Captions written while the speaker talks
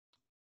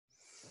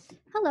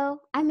Hello,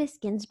 I'm Miss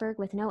Ginsburg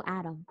with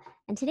KnowAtom,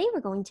 and today we're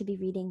going to be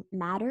reading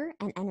Matter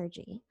and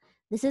Energy.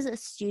 This is a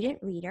student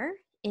reader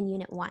in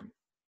Unit 1.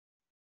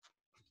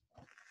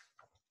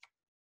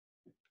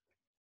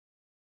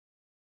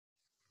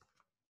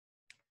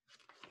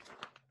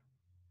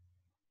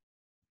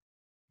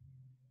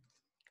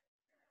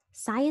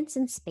 Science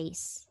in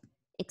Space,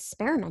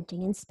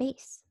 Experimenting in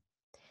Space.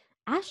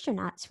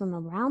 Astronauts from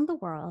around the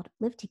world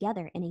live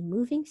together in a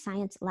moving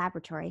science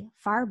laboratory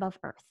far above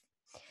Earth.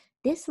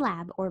 This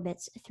lab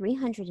orbits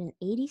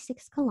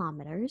 386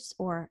 kilometers,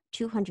 or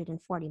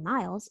 240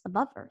 miles,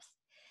 above Earth.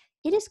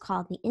 It is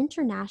called the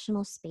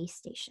International Space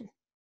Station.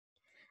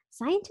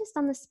 Scientists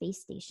on the space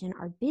station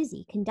are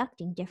busy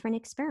conducting different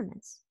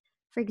experiments.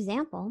 For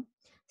example,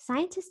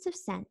 scientists have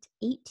sent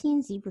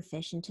 18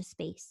 zebrafish into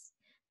space.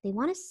 They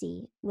want to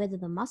see whether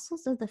the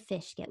muscles of the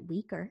fish get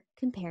weaker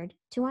compared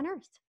to on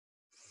Earth.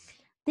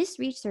 This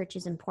research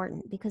is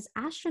important because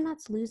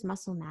astronauts lose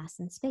muscle mass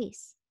in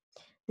space.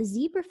 The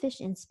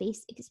zebrafish in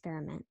space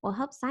experiment will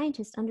help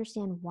scientists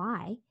understand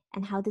why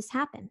and how this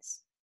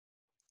happens.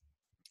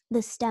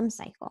 The STEM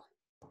cycle.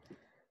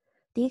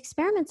 The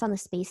experiments on the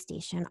space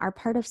station are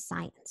part of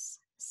science.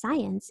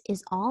 Science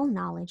is all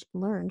knowledge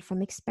learned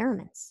from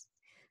experiments.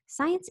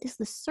 Science is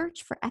the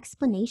search for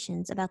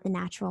explanations about the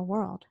natural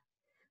world.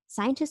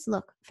 Scientists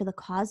look for the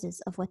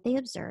causes of what they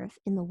observe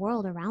in the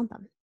world around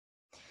them.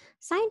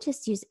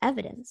 Scientists use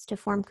evidence to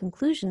form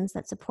conclusions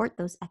that support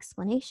those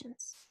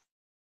explanations.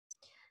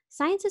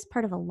 Science is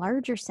part of a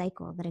larger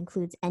cycle that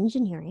includes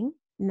engineering,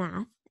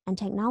 math, and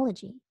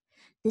technology.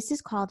 This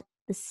is called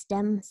the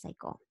STEM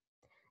cycle.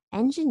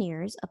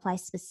 Engineers apply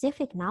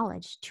specific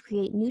knowledge to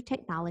create new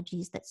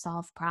technologies that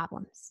solve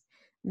problems.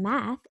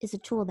 Math is a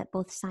tool that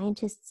both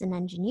scientists and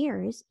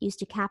engineers use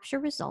to capture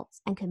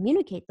results and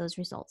communicate those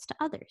results to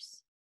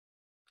others.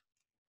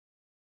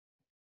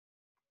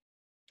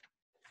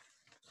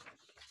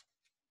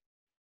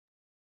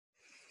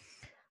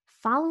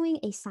 Following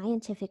a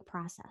scientific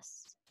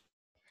process.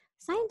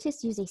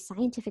 Scientists use a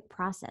scientific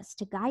process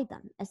to guide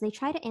them as they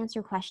try to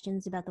answer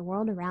questions about the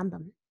world around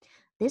them.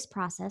 This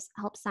process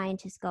helps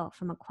scientists go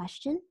from a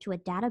question to a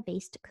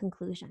data-based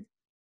conclusion.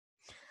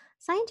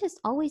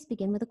 Scientists always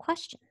begin with a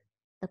question.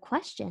 The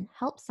question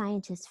helps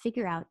scientists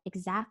figure out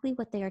exactly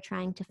what they are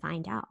trying to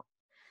find out.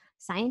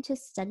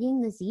 Scientists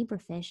studying the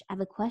zebrafish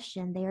have a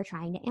question they are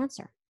trying to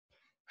answer.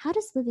 How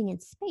does living in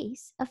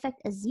space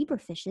affect a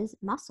zebrafish's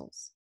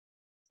muscles?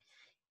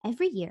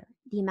 Every year,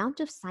 the amount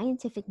of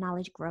scientific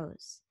knowledge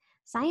grows.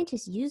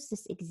 Scientists use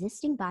this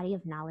existing body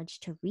of knowledge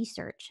to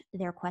research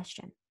their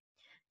question.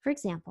 For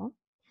example,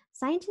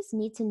 scientists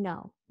need to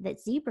know that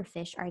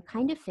zebrafish are a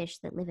kind of fish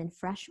that live in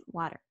fresh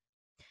water.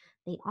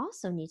 They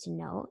also need to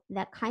know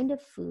that kind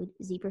of food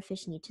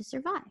zebrafish need to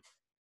survive.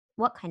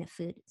 What kind of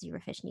food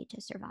zebrafish need to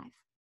survive.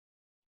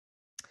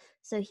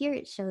 So here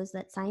it shows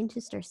that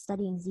scientists are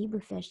studying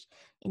zebrafish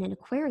in an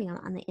aquarium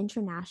on the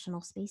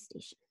International Space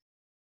Station.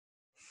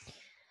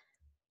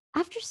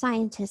 After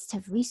scientists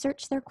have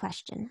researched their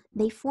question,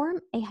 they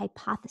form a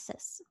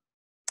hypothesis.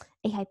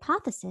 A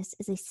hypothesis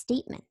is a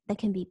statement that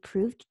can be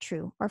proved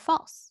true or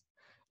false.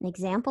 An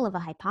example of a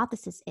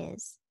hypothesis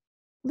is,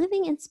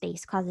 living in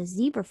space causes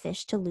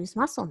zebrafish to lose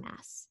muscle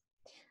mass.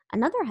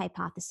 Another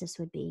hypothesis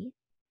would be,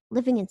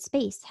 living in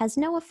space has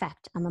no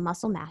effect on the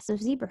muscle mass of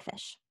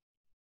zebrafish.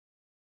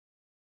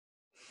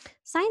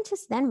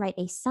 Scientists then write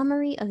a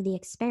summary of the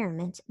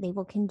experiment they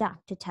will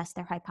conduct to test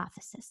their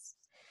hypothesis.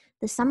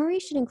 The summary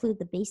should include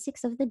the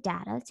basics of the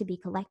data to be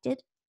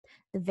collected,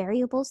 the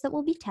variables that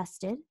will be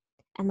tested,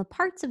 and the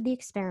parts of the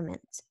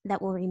experiment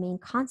that will remain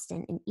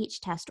constant in each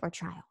test or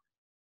trial.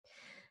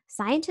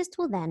 Scientists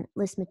will then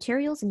list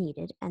materials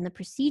needed and the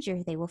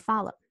procedure they will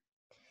follow.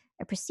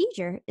 A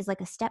procedure is like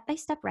a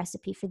step-by-step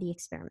recipe for the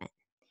experiment.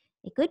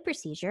 A good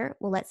procedure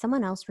will let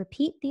someone else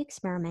repeat the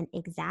experiment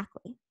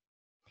exactly.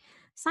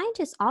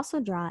 Scientists also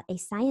draw a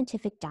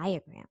scientific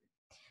diagram.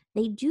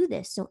 They do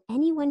this so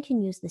anyone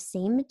can use the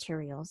same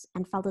materials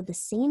and follow the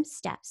same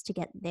steps to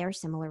get their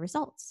similar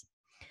results.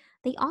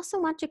 They also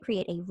want to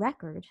create a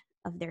record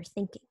of their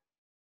thinking.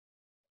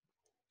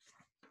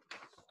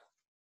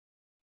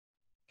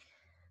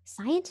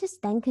 Scientists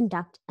then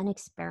conduct an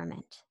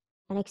experiment.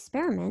 An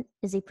experiment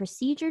is a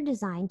procedure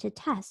designed to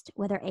test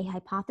whether a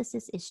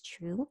hypothesis is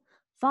true,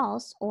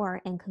 false,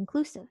 or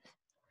inconclusive.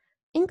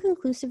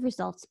 Inconclusive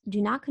results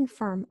do not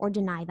confirm or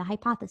deny the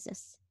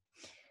hypothesis.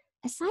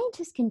 As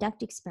scientists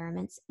conduct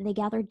experiments, they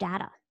gather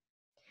data.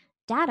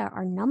 Data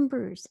are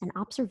numbers and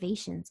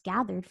observations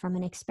gathered from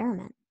an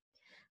experiment.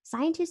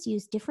 Scientists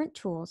use different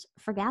tools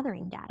for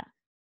gathering data.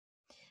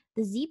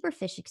 The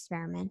zebrafish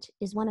experiment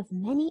is one of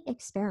many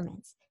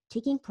experiments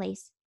taking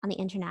place on the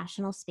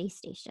International Space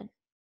Station.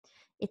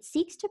 It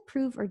seeks to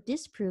prove or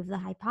disprove the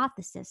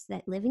hypothesis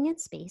that living in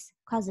space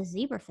causes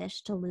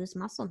zebrafish to lose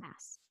muscle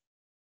mass.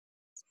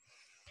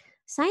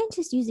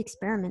 Scientists use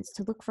experiments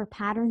to look for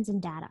patterns in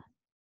data.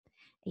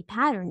 A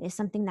pattern is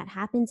something that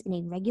happens in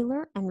a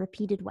regular and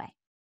repeated way.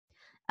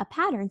 A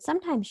pattern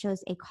sometimes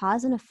shows a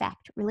cause and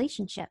effect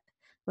relationship,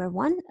 where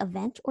one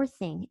event or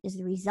thing is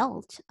the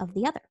result of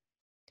the other.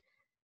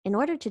 In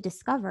order to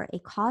discover a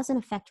cause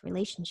and effect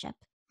relationship,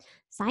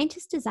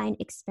 scientists design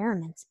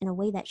experiments in a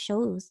way that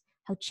shows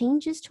how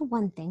changes to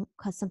one thing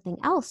cause something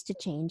else to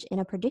change in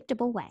a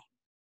predictable way.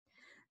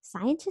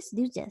 Scientists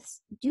do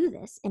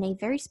this in a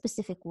very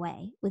specific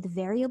way with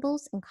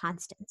variables and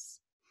constants.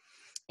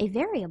 A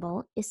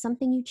variable is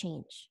something you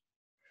change.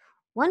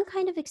 One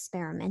kind of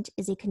experiment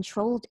is a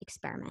controlled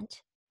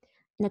experiment.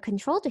 In a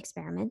controlled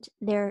experiment,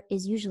 there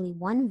is usually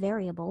one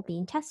variable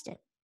being tested.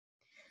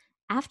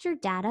 After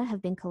data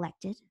have been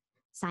collected,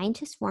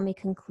 scientists form a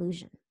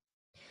conclusion.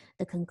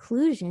 The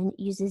conclusion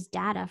uses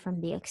data from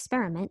the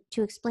experiment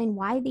to explain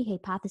why the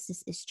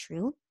hypothesis is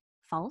true,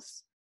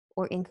 false,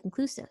 or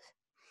inconclusive.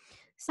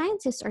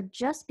 Scientists are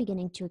just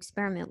beginning to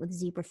experiment with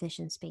zebrafish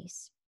in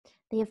space.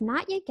 They have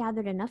not yet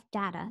gathered enough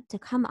data to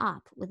come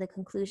up with a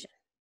conclusion.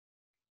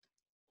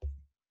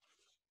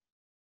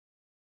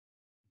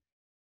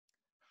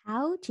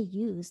 How to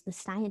use the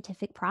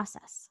scientific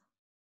process.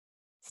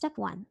 Step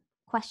 1,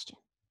 question.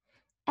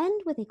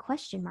 End with a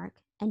question mark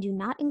and do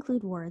not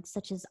include words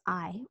such as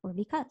I or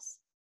because.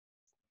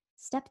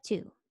 Step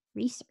 2,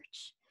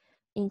 research.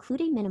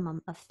 Include a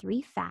minimum of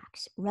 3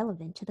 facts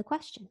relevant to the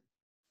question.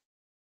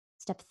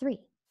 Step 3,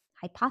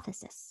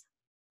 hypothesis.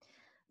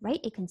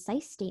 Write a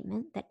concise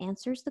statement that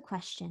answers the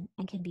question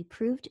and can be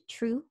proved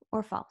true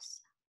or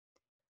false.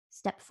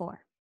 Step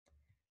 4,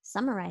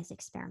 summarize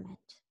experiment.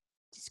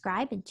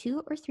 Describe in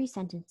 2 or 3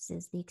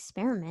 sentences the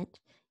experiment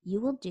you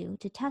will do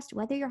to test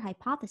whether your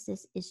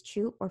hypothesis is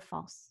true or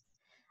false.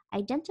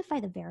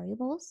 Identify the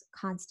variables,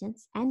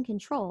 constants, and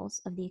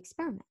controls of the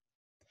experiment.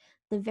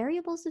 The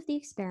variables of the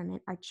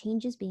experiment are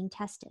changes being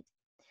tested.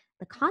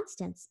 The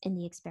constants in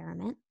the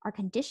experiment are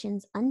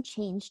conditions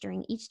unchanged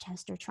during each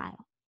test or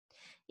trial.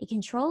 A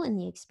control in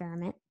the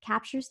experiment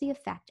captures the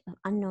effect of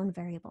unknown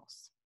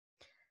variables.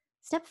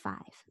 Step 5,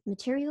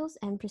 materials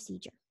and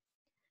procedure.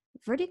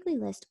 Vertically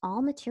list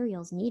all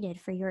materials needed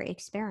for your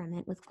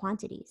experiment with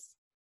quantities.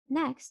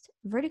 Next,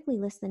 vertically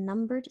list the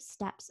numbered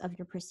steps of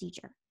your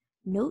procedure.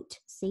 Note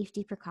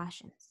safety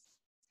precautions.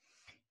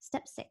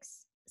 Step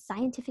 6,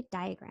 scientific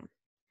diagram.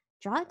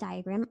 Draw a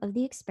diagram of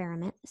the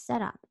experiment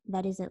setup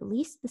that is at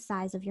least the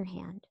size of your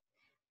hand.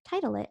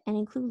 Title it and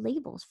include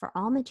labels for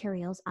all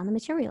materials on the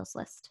materials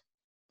list.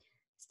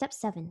 Step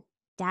 7,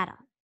 data.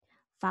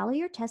 Follow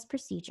your test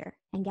procedure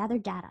and gather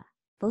data,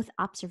 both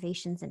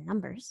observations and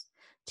numbers,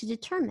 to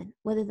determine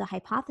whether the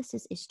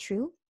hypothesis is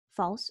true,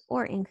 false,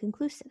 or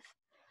inconclusive.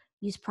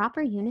 Use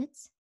proper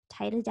units,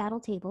 tidy data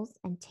tables,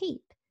 and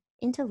tape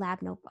into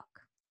lab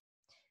notebook.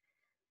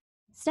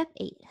 Step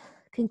 8,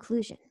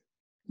 conclusion.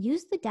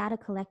 Use the data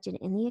collected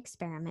in the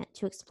experiment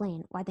to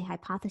explain why the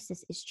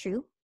hypothesis is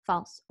true,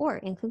 false, or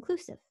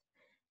inconclusive.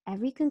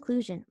 Every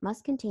conclusion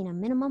must contain a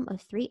minimum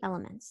of 3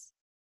 elements.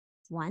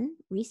 1,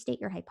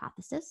 restate your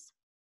hypothesis.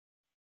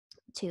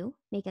 2,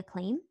 make a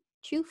claim,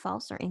 true,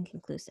 false, or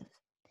inconclusive.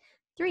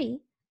 3,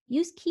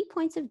 use key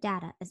points of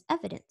data as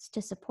evidence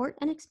to support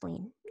and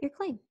explain your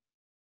claim.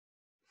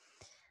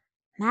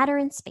 Matter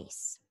in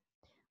space.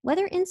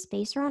 Whether in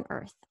space or on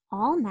Earth,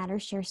 all matter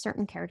shares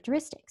certain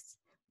characteristics.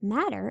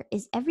 Matter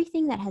is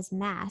everything that has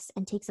mass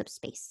and takes up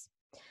space.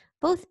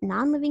 Both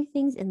non-living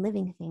things and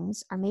living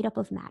things are made up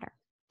of matter.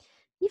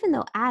 Even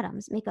though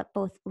atoms make up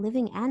both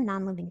living and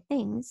non-living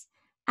things,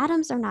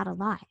 atoms are not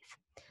alive.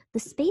 The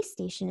space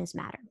station is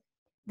matter.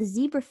 The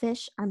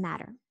zebrafish are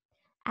matter,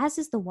 as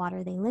is the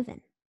water they live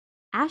in.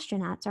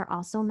 Astronauts are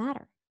also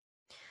matter.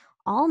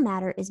 All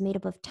matter is made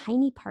up of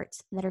tiny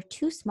parts that are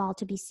too small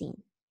to be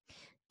seen.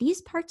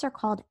 These parts are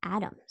called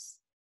atoms.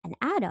 An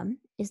atom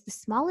is the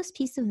smallest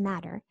piece of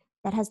matter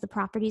that has the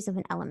properties of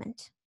an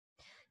element.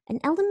 An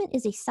element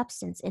is a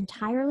substance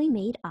entirely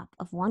made up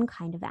of one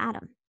kind of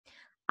atom.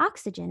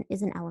 Oxygen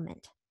is an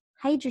element.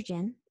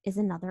 Hydrogen is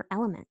another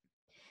element.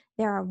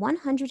 There are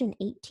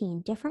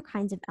 118 different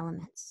kinds of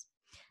elements.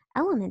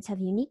 Elements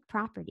have unique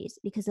properties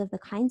because of the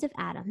kinds of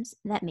atoms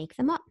that make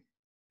them up.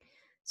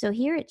 So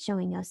here it's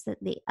showing us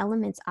that the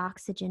elements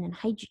oxygen and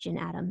hydrogen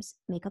atoms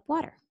make up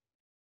water.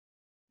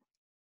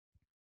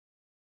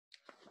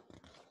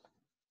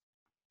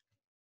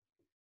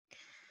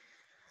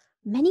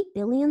 Many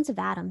billions of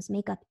atoms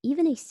make up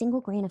even a single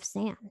grain of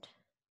sand.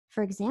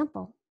 For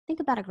example, think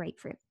about a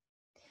grapefruit.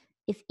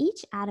 If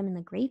each atom in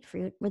the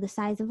grapefruit were the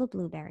size of a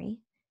blueberry,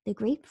 the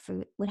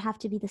grapefruit would have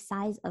to be the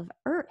size of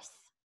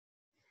Earth.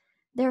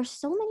 There are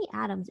so many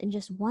atoms in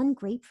just one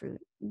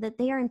grapefruit that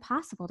they are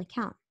impossible to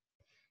count.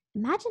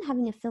 Imagine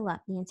having to fill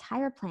up the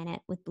entire planet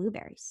with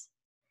blueberries.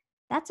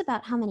 That's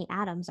about how many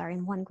atoms are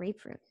in one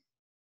grapefruit.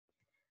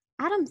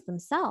 Atoms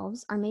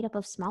themselves are made up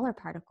of smaller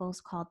particles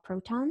called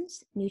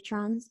protons,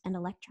 neutrons, and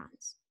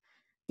electrons.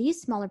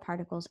 These smaller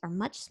particles are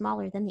much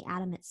smaller than the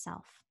atom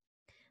itself.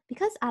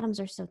 Because atoms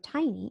are so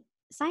tiny,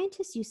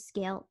 scientists use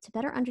scale to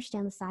better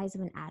understand the size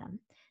of an atom,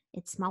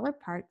 its smaller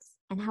parts,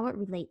 and how it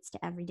relates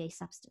to everyday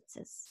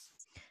substances.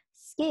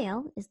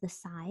 Scale is the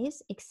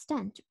size,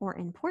 extent, or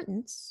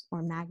importance,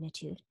 or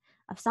magnitude,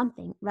 of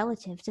something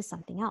relative to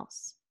something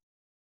else.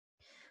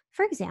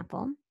 For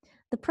example,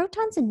 the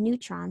protons and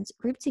neutrons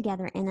group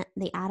together in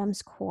the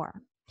atom's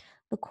core.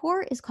 The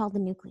core is called the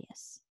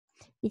nucleus.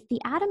 If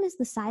the atom is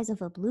the size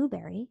of a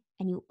blueberry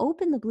and you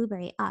open the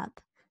blueberry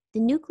up, the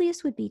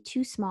nucleus would be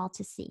too small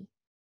to see.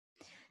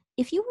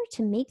 If you were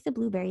to make the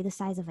blueberry the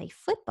size of a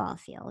football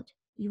field,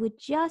 you would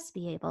just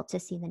be able to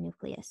see the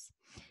nucleus.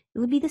 It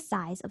would be the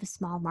size of a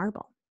small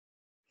marble.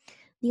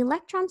 The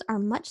electrons are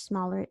much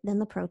smaller than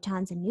the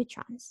protons and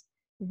neutrons.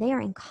 They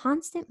are in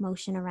constant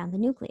motion around the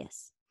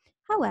nucleus.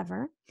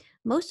 However,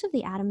 most of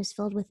the atom is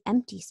filled with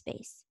empty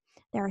space.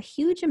 There are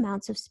huge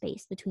amounts of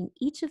space between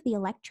each of the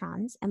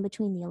electrons and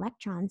between the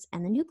electrons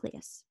and the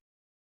nucleus.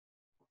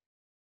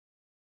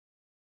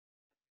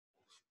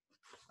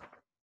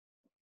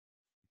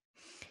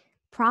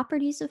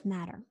 Properties of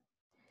matter.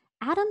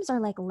 Atoms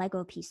are like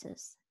Lego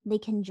pieces. They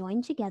can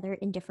join together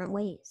in different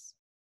ways.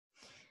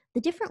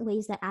 The different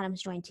ways that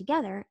atoms join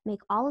together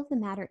make all of the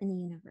matter in the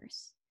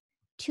universe.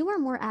 Two or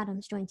more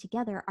atoms joined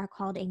together are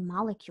called a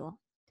molecule.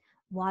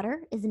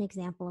 Water is an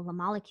example of a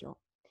molecule.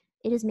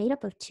 It is made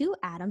up of 2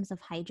 atoms of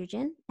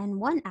hydrogen and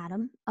 1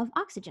 atom of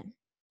oxygen.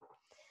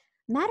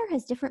 Matter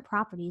has different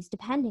properties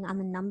depending on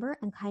the number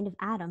and kind of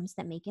atoms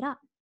that make it up.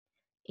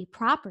 A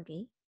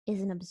property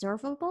is an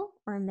observable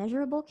or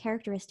measurable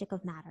characteristic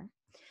of matter.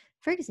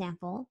 For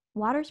example,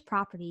 water's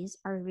properties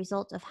are a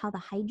result of how the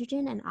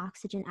hydrogen and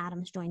oxygen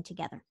atoms join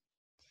together.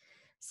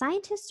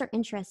 Scientists are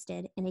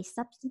interested in a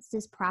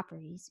substance's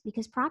properties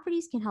because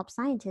properties can help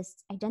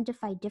scientists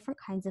identify different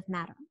kinds of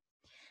matter.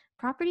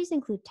 Properties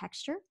include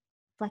texture,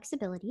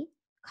 flexibility,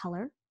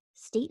 color,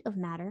 state of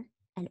matter,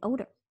 and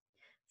odor.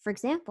 For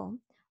example,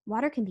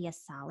 water can be a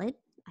solid,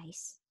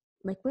 ice,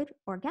 liquid,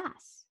 or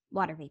gas,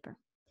 water vapor.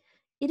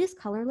 It is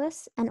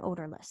colorless and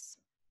odorless.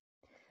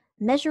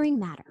 Measuring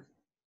matter.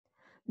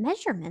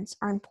 Measurements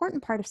are an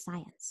important part of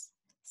science.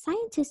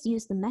 Scientists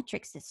use the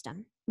metric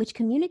system, which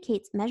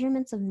communicates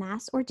measurements of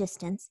mass or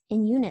distance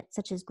in units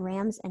such as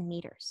grams and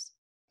meters.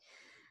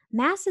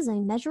 Mass is a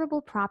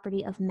measurable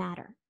property of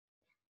matter.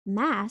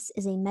 Mass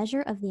is a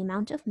measure of the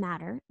amount of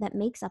matter that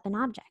makes up an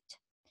object.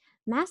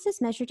 Mass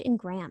is measured in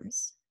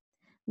grams.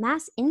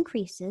 Mass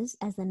increases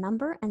as the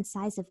number and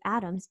size of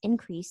atoms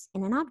increase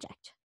in an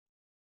object.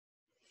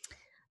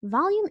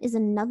 Volume is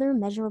another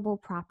measurable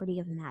property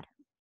of matter.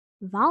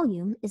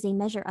 Volume is a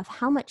measure of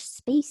how much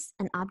space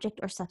an object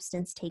or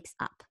substance takes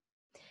up.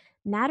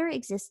 Matter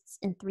exists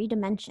in 3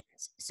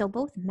 dimensions, so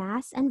both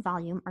mass and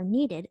volume are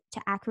needed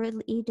to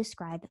accurately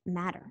describe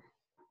matter.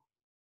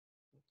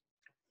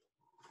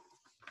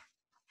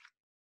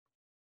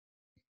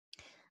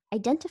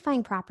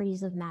 Identifying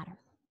properties of matter.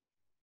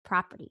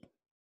 Property.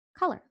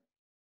 Color.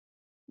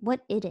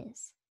 What it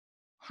is.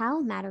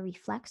 How matter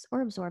reflects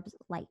or absorbs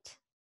light.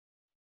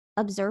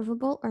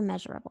 Observable or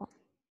measurable.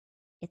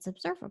 It's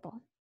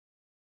observable.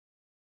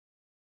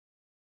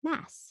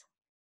 Mass.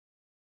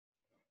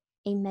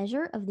 A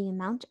measure of the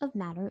amount of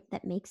matter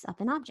that makes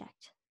up an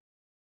object.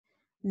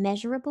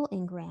 Measurable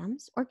in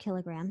grams or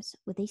kilograms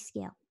with a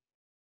scale.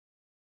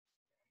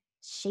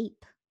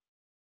 Shape.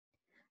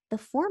 The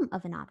form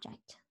of an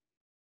object.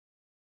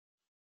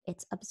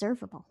 It's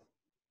observable.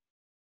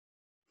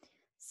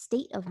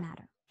 State of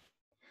matter.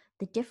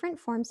 The different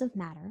forms of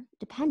matter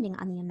depending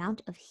on the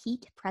amount of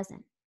heat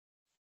present.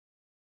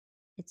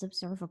 It's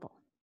observable.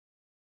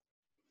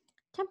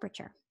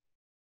 Temperature.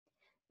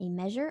 A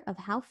measure of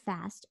how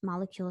fast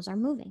molecules are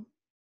moving.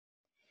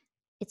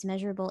 It's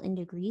measurable in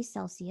degrees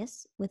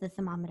Celsius with a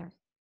thermometer.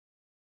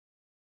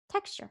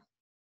 Texture.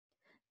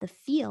 The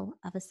feel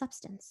of a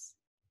substance.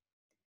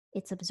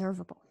 It's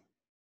observable.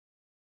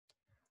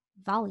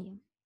 Volume.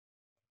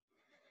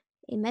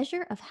 A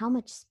measure of how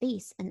much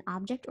space an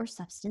object or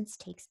substance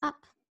takes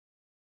up.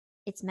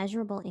 It's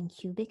measurable in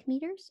cubic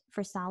meters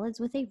for solids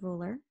with a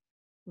ruler,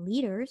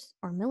 liters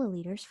or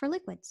milliliters for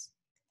liquids.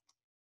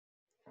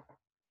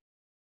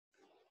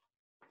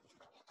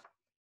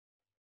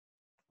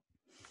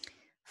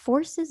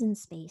 Forces in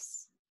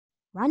space.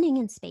 Running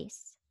in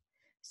space.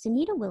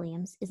 Sunita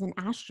Williams is an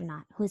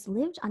astronaut who has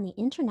lived on the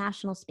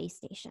International Space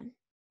Station.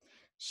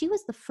 She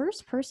was the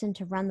first person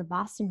to run the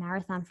Boston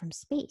Marathon from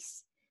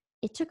space.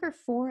 It took her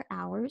 4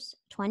 hours,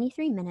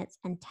 23 minutes,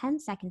 and 10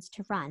 seconds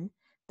to run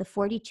the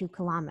 42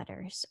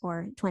 kilometers,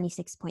 or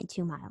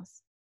 26.2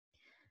 miles.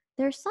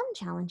 There are some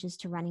challenges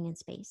to running in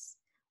space.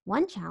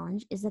 One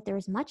challenge is that there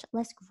is much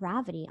less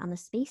gravity on the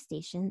space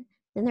station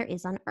than there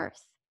is on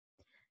Earth.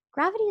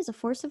 Gravity is a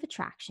force of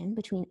attraction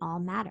between all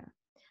matter.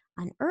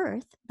 On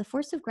Earth, the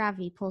force of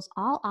gravity pulls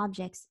all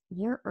objects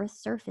near Earth's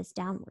surface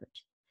downward.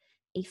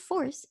 A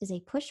force is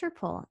a push or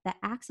pull that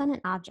acts on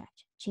an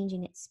object,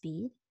 changing its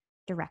speed,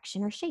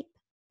 direction, or shape.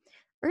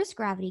 Earth's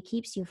gravity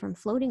keeps you from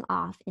floating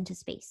off into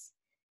space.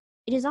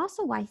 It is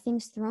also why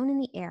things thrown in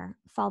the air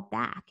fall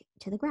back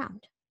to the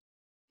ground.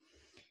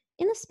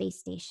 In the space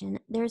station,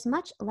 there is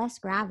much less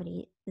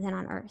gravity than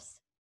on Earth.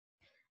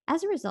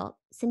 As a result,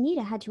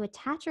 Sunita had to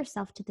attach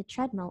herself to the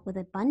treadmill with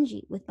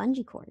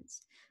bungee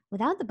cords.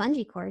 Without the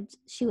bungee cords,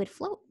 she would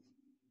float.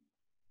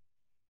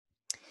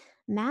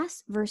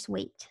 Mass versus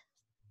weight.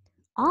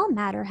 All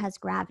matter has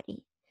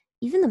gravity,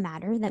 even the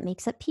matter that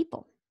makes up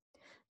people.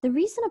 The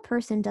reason a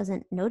person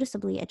doesn't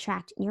noticeably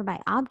attract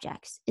nearby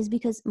objects is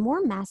because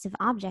more massive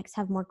objects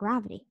have more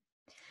gravity.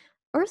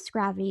 Earth's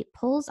gravity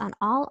pulls on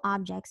all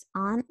objects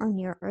on or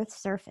near Earth's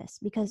surface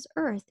because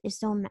Earth is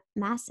so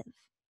massive.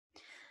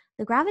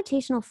 The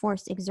gravitational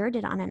force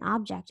exerted on an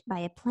object by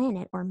a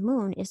planet or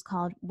moon is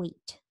called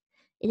weight.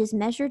 It is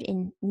measured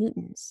in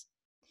newtons.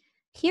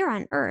 Here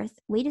on Earth,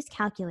 weight is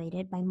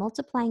calculated by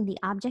multiplying the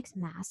object's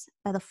mass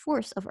by the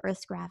force of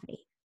Earth's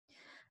gravity.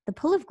 The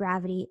pull of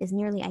gravity is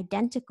nearly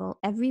identical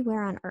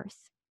everywhere on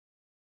Earth.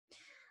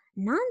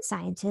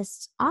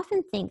 Non-scientists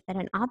often think that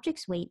an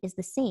object's weight is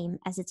the same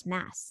as its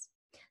mass.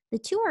 The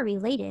two are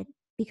related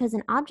because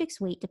an object's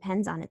weight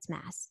depends on its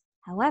mass.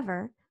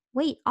 However,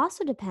 weight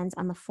also depends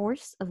on the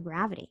force of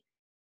gravity.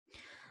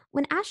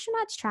 When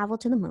astronauts travel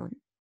to the moon,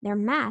 their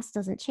mass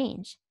doesn't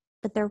change,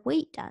 but their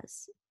weight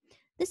does.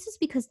 This is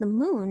because the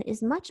moon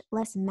is much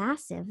less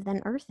massive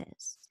than Earth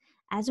is.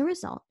 As a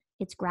result,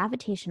 its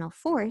gravitational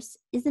force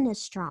isn't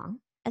as strong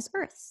as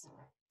Earth's.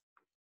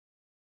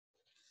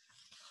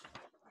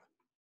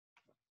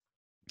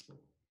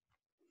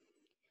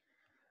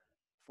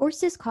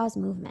 Forces cause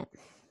movement.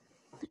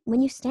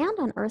 When you stand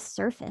on Earth's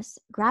surface,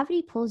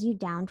 gravity pulls you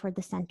down toward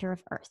the center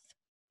of Earth.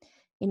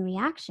 In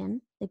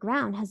reaction, the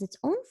ground has its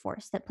own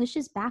force that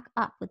pushes back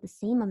up with the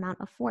same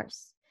amount of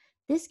force.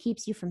 This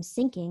keeps you from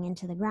sinking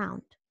into the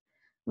ground.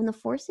 When the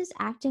forces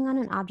acting on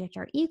an object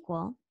are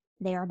equal,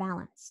 they are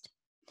balanced.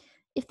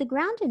 If the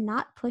ground did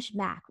not push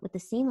back with the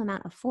same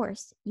amount of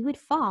force, you would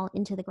fall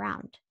into the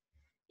ground.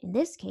 In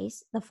this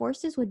case, the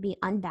forces would be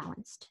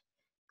unbalanced.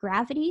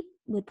 Gravity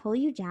would pull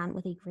you down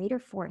with a greater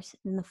force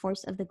than the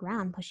force of the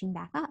ground pushing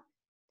back up.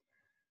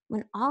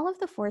 When all of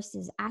the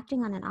forces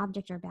acting on an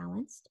object are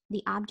balanced,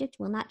 the object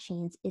will not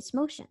change its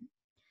motion.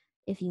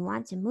 If you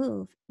want to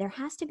move, there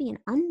has to be an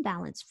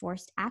unbalanced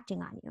force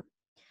acting on you.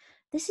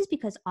 This is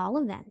because all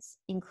events,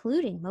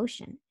 including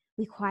motion,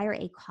 require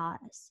a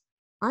cause.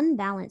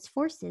 Unbalanced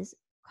forces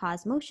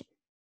cause motion.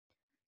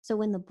 So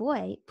when the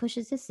boy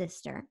pushes his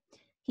sister,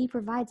 he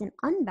provides an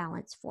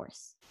unbalanced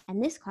force,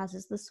 and this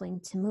causes the swing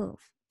to move.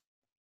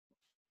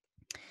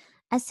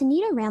 As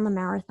Sunita ran the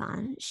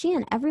marathon, she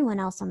and everyone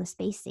else on the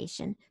space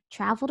station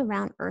traveled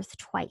around Earth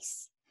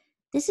twice.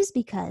 This is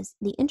because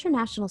the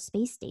International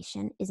Space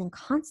Station is in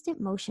constant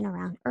motion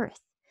around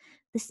Earth.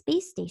 The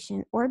space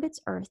station orbits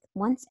Earth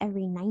once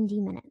every 90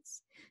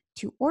 minutes.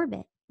 To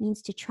orbit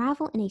means to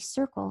travel in a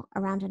circle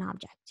around an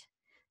object.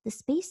 The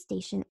space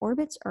station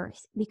orbits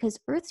Earth because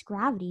Earth's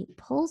gravity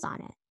pulls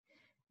on it.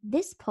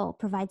 This pull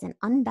provides an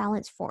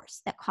unbalanced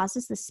force that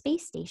causes the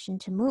space station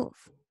to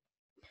move.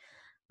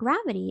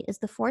 Gravity is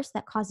the force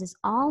that causes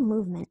all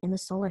movement in the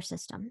solar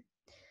system.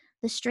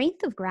 The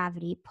strength of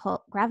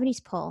gravity's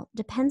pull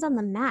depends on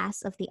the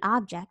mass of the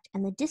object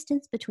and the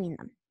distance between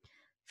them.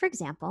 For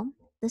example,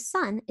 the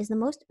Sun is the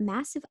most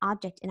massive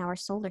object in our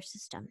solar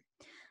system.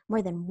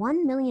 More than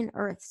 1 million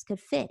Earths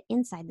could fit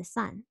inside the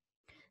Sun.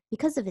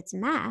 Because of its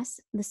mass,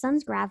 the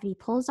Sun's gravity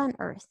pulls on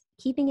Earth,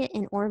 keeping it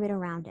in orbit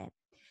around it.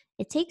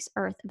 It takes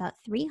Earth about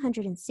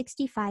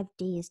 365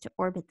 days to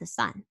orbit the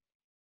Sun,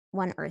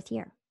 1 Earth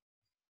year.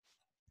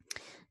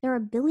 There are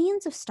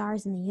billions of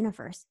stars in the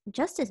universe,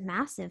 just as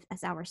massive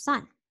as our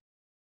Sun.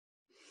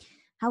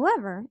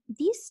 However,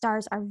 these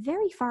stars are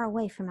very far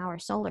away from our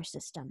solar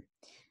system.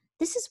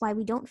 This is why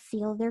we don't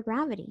feel their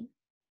gravity.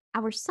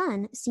 Our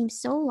Sun seems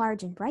so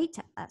large and bright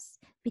to us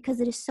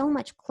because it is so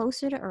much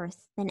closer to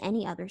Earth than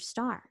any other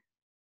star.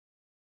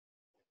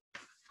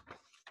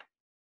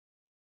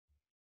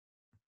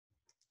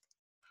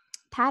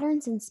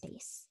 Patterns in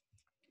space.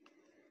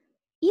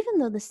 Even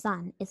though the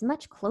Sun is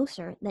much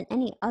closer than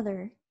any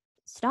other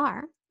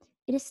star,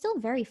 it is still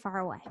very far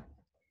away.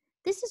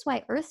 This is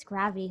why Earth's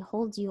gravity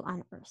holds you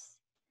on Earth.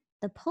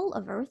 The pull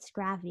of Earth's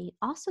gravity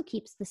also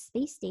keeps the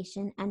space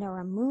station and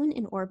our moon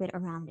in orbit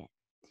around it.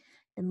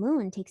 The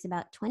moon takes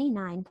about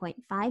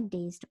 29.5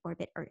 days to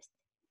orbit Earth.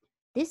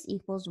 This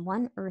equals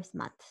 1 Earth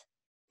month.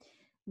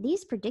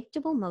 These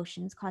predictable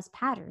motions cause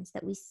patterns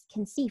that we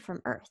can see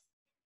from Earth.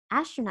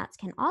 Astronauts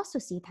can also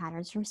see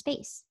patterns from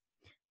space.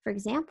 For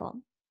example,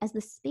 as the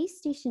space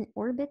station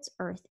orbits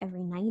Earth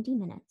every 90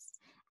 minutes,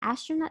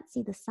 astronauts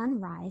see the sun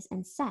rise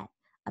and set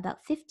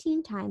about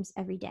 15 times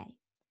every day.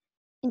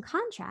 In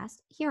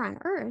contrast, here on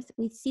Earth,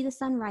 we see the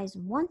sun rise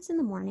once in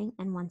the morning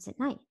and once at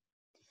night.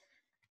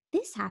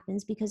 This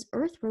happens because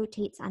Earth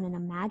rotates on an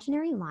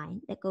imaginary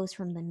line that goes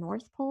from the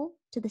North Pole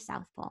to the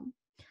South Pole.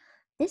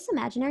 This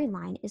imaginary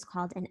line is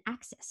called an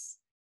axis.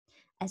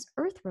 As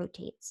Earth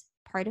rotates,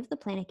 part of the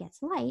planet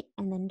gets light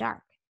and then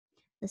dark.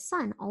 The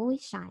sun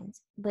always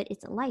shines, but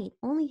its light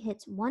only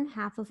hits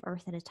 1/2 of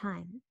Earth at a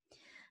time.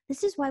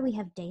 This is why we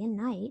have day and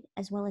night,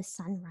 as well as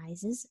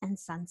sunrises and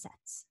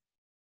sunsets.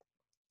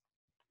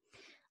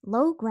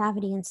 Low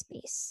gravity in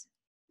space.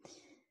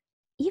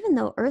 Even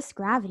though Earth's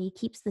gravity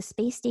keeps the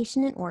space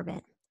station in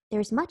orbit,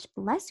 there's much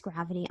less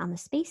gravity on the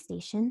space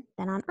station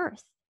than on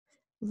Earth.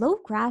 Low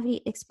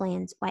gravity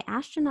explains why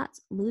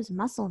astronauts lose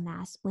muscle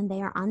mass when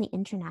they are on the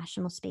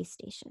International Space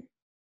Station.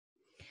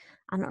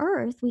 On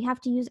Earth, we have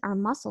to use our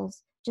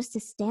muscles just to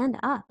stand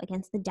up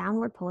against the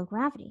downward pull of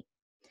gravity.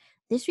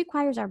 This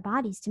requires our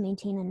bodies to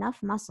maintain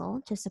enough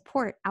muscle to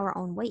support our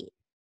own weight.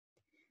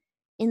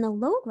 In the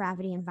low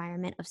gravity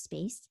environment of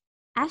space,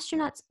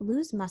 astronauts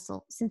lose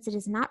muscle since it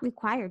is not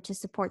required to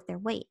support their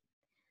weight.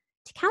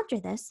 To counter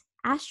this,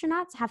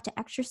 astronauts have to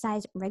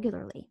exercise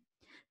regularly.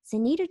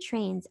 Sunita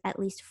trains at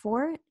least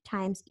 4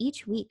 times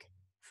each week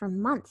for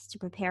months to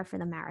prepare for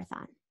the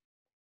marathon.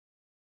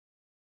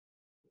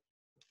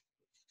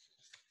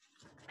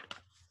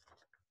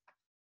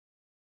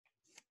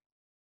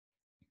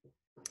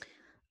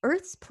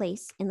 Earth's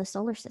place in the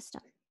solar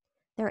system.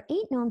 There are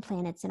 8 known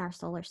planets in our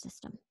solar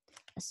system.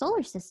 A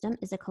solar system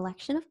is a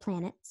collection of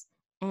planets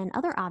and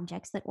other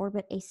objects that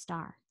orbit a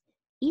star.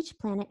 Each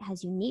planet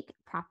has unique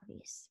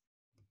properties.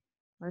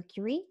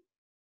 Mercury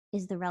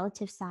is the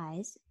relative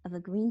size of a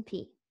green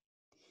pea.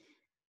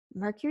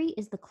 Mercury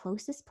is the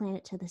closest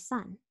planet to the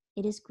sun.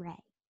 It is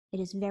gray. It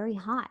is very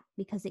hot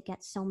because it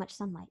gets so much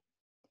sunlight.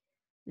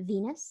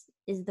 Venus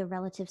is the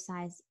relative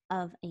size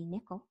of a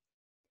nickel.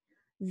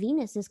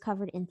 Venus is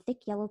covered in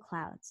thick yellow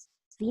clouds.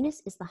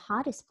 Venus is the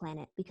hottest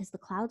planet because the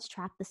clouds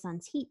trap the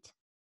sun's heat.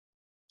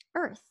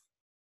 Earth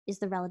is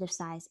the relative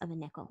size of a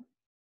nickel.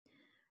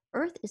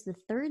 Earth is the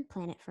 3rd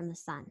planet from the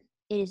sun.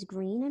 It is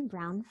green and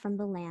brown from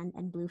the land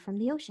and blue from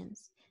the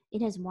oceans.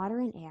 It has water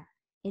and air.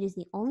 It is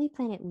the only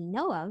planet we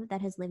know of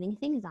that has living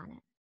things on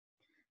it.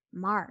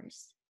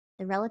 Mars,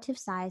 the relative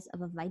size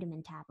of a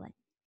vitamin tablet.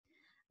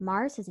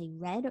 Mars has a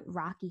red,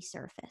 rocky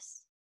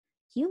surface.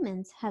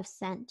 Humans have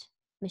sent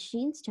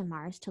machines to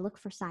Mars to look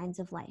for signs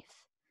of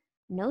life.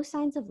 No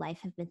signs of life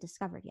have been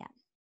discovered yet.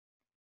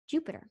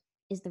 Jupiter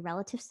is the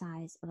relative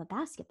size of a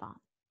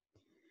basketball.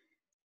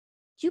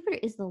 Jupiter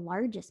is the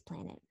largest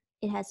planet.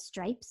 It has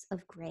stripes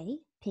of gray,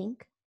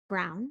 pink,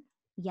 brown,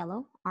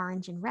 yellow,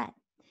 orange, and red.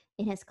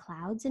 It has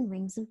clouds and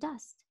rings of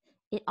dust.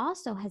 It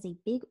also has a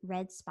big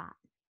red spot.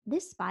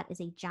 This spot is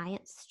a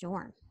giant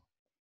storm.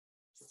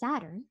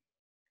 Saturn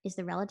is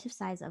the relative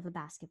size of a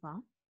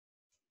basketball.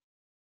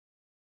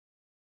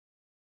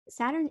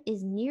 Saturn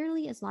is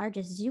nearly as large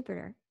as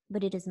Jupiter,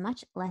 but it is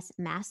much less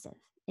massive.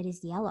 It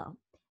is yellow.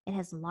 It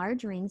has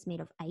large rings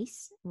made of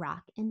ice,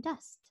 rock, and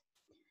dust.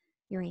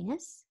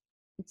 Uranus,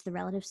 it's the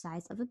relative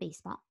size of a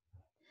baseball.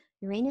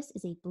 Uranus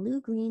is a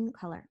blue-green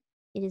color.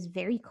 It is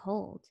very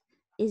cold.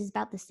 It is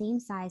about the same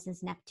size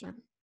as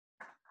Neptune.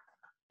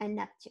 And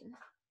Neptune,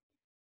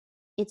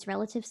 its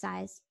relative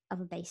size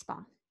of a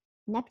baseball.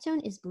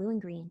 Neptune is blue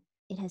and green.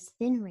 It has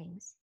thin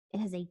rings. It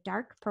has a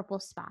dark purple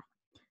spot.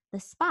 The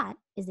spot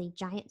is a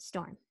giant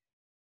storm.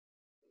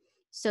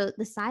 So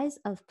the size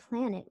of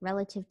planet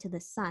relative to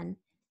the sun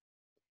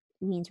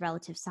means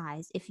relative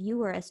size if you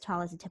were as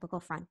tall as a typical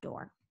front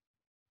door.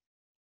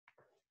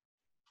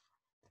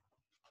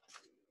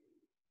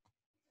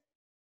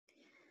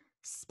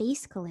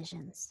 Space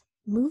collisions,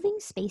 moving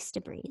space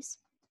debris.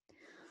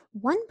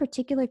 One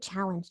particular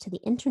challenge to the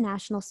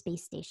International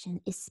Space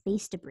Station is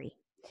space debris.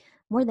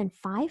 More than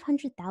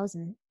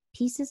 500,000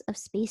 pieces of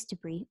space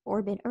debris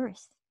orbit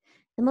Earth.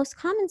 The most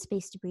common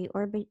space debris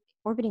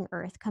orbiting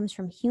Earth comes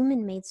from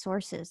human-made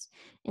sources,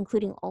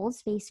 including old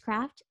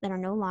spacecraft that are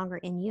no longer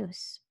in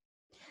use.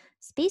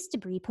 Space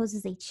debris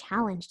poses a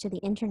challenge to the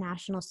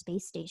International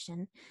Space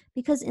Station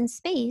because in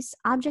space,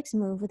 objects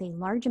move with a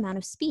large amount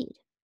of speed.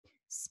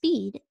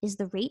 Speed is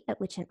the rate at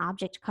which an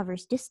object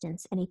covers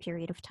distance in a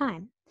period of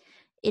time.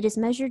 It is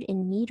measured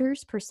in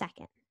meters per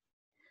second.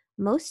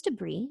 Most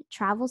debris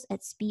travels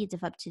at speeds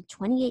of up to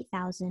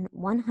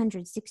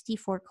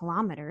 28,164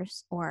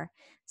 kilometers or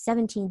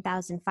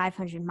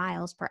 17,500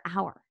 miles per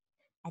hour.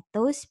 At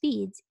those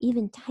speeds,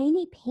 even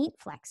tiny paint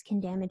flecks can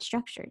damage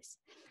structures.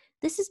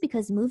 This is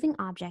because moving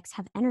objects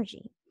have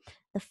energy.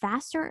 The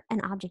faster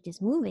an object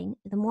is moving,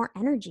 the more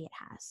energy it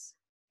has.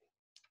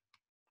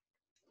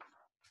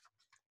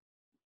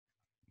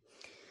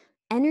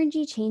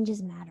 Energy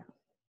changes matter.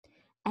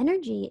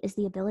 Energy is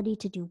the ability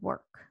to do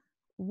work.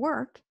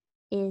 Work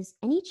is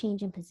any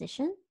change in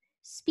position,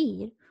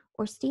 speed,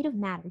 or state of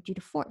matter due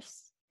to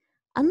force.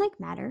 Unlike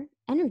matter,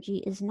 energy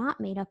is not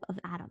made up of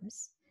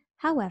atoms.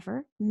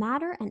 However,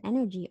 matter and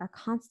energy are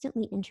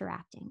constantly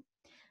interacting.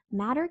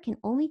 Matter can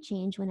only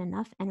change when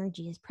enough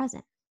energy is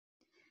present.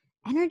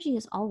 Energy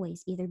is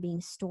always either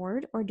being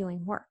stored or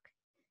doing work.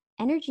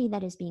 Energy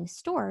that is being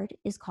stored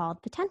is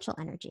called potential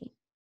energy.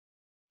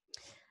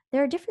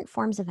 There are different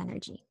forms of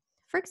energy.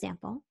 For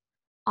example,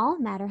 all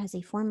matter has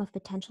a form of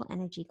potential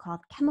energy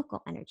called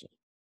chemical energy.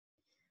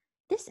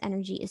 This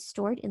energy is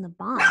stored in the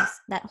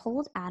bonds that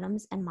hold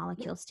atoms and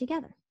molecules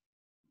together.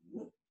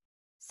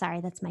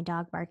 Sorry, that's my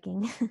dog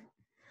barking.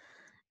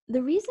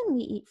 The reason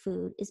we eat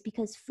food is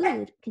because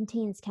food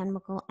contains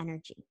chemical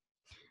energy.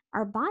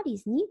 Our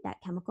bodies need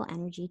that chemical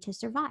energy to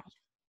survive.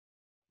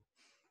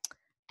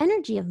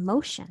 Energy of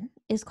motion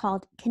is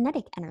called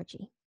kinetic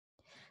energy.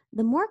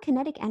 The more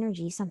kinetic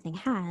energy something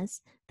has,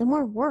 the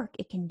more work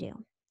it can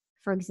do.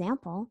 For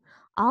example,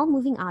 all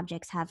moving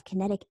objects have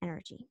kinetic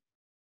energy.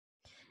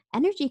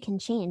 Energy can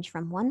change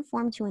from one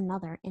form to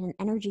another in an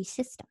energy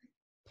system.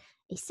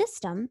 A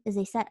system is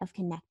a set of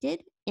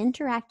connected,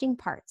 interacting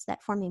parts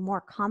that form a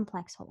more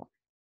complex whole.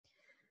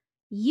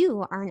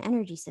 You are an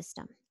energy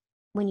system.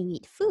 When you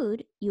eat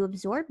food, you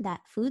absorb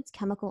that food's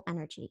chemical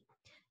energy.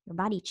 Your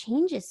body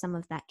changes some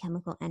of that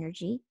chemical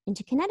energy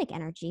into kinetic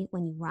energy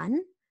when you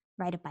run,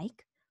 ride a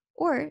bike,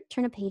 or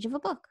turn a page of a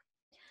book.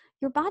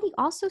 Your body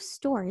also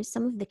stores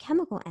some of the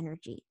chemical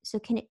energy so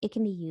it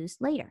can be used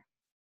later.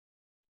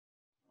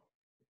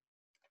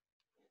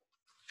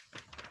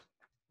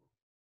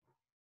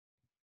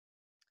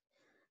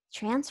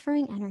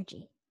 Transferring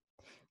energy.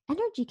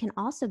 Energy can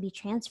also be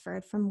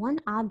transferred from one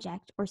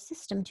object or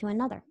system to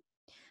another.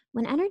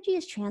 When energy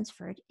is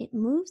transferred, it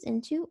moves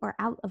into or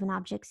out of an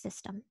object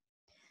system.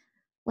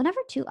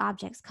 Whenever two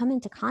objects come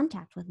into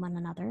contact with one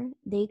another,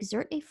 they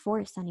exert a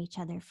force on each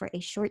other for a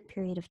short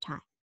period of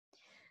time.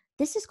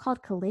 This is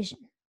called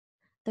collision.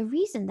 The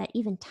reason that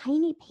even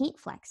tiny paint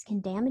flecks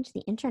can damage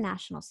the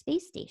International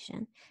Space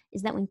Station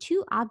is that when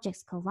two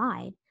objects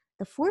collide,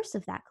 the force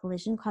of that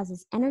collision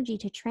causes energy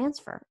to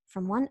transfer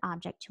from one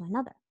object to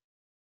another.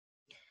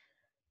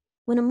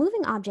 When a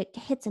moving object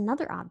hits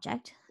another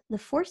object, the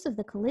force of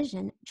the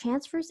collision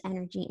transfers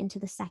energy into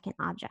the second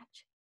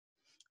object.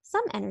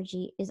 Some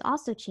energy is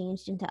also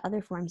changed into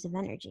other forms of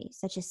energy,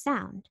 such as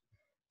sound.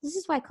 This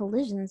is why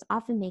collisions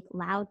often make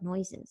loud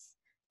noises.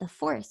 The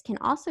force can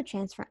also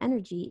transfer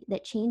energy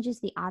that changes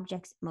the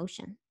object's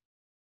motion.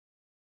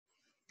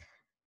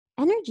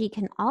 Energy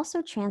can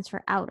also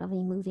transfer out of a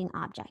moving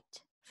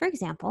object. For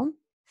example,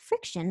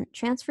 friction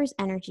transfers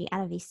energy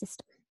out of a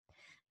system.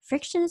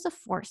 Friction is a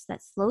force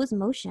that slows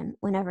motion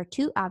whenever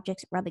two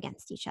objects rub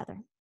against each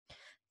other.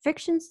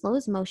 Friction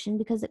slows motion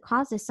because it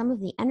causes some of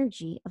the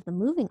energy of the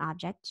moving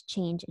object to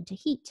change into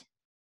heat.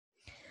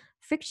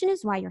 Friction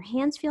is why your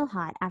hands feel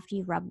hot after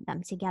you rub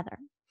them together.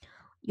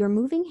 Your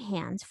moving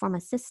hands form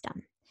a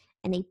system,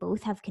 and they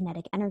both have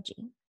kinetic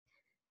energy.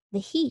 The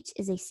heat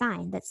is a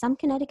sign that some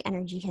kinetic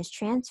energy has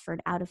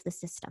transferred out of the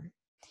system.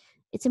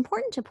 It's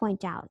important to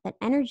point out that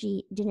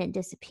energy didn't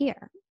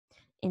disappear.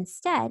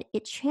 Instead,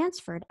 it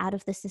transferred out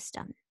of the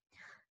system.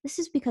 This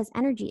is because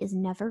energy is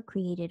never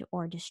created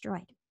or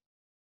destroyed.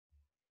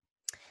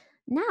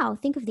 Now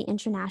think of the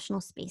International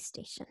Space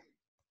Station,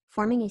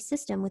 forming a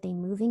system with a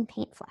moving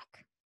paint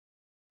fleck.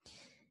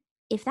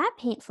 If that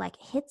paint fleck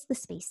hits the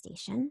space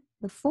station,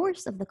 the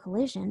force of the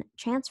collision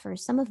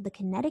transfers some of the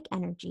kinetic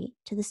energy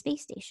to the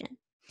space station.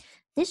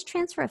 This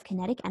transfer of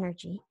kinetic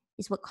energy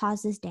is what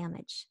causes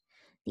damage.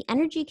 The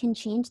energy can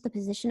change the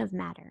position of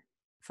matter.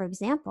 For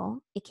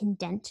example, it can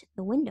dent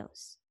the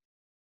windows.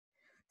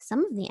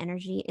 Some of the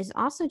energy is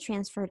also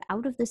transferred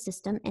out of the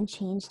system and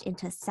changed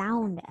into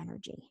sound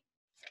energy.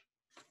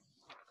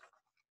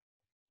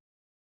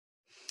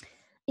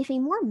 If a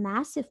more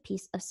massive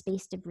piece of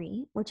space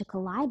debris were to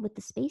collide with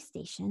the space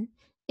station,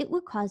 it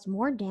would cause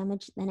more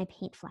damage than a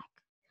paint fleck.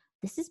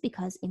 This is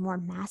because a more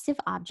massive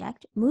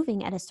object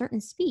moving at a certain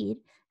speed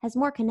has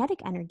more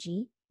kinetic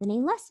energy than a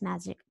less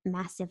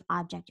massive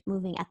object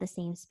moving at the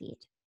same speed.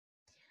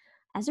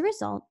 As a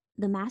result,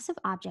 the massive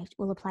object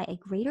will apply a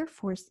greater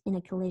force in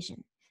a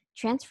collision,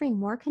 transferring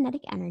more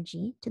kinetic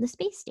energy to the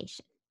space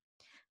station.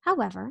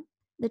 However,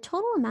 the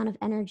total amount of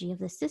energy of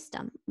the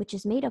system, which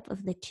is made up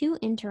of the two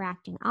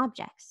interacting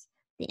objects,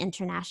 the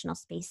International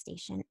Space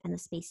Station and the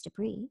space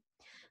debris,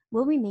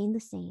 will remain the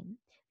same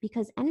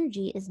because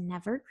energy is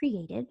never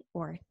created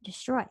or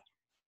destroyed.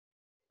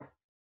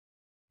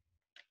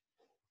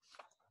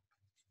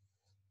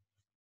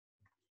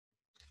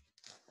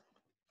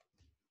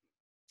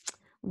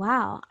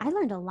 Wow, I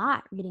learned a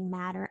lot reading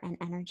matter and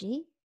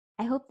energy.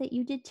 I hope that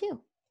you did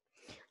too.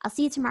 I'll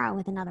see you tomorrow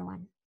with another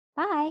one.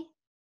 Bye.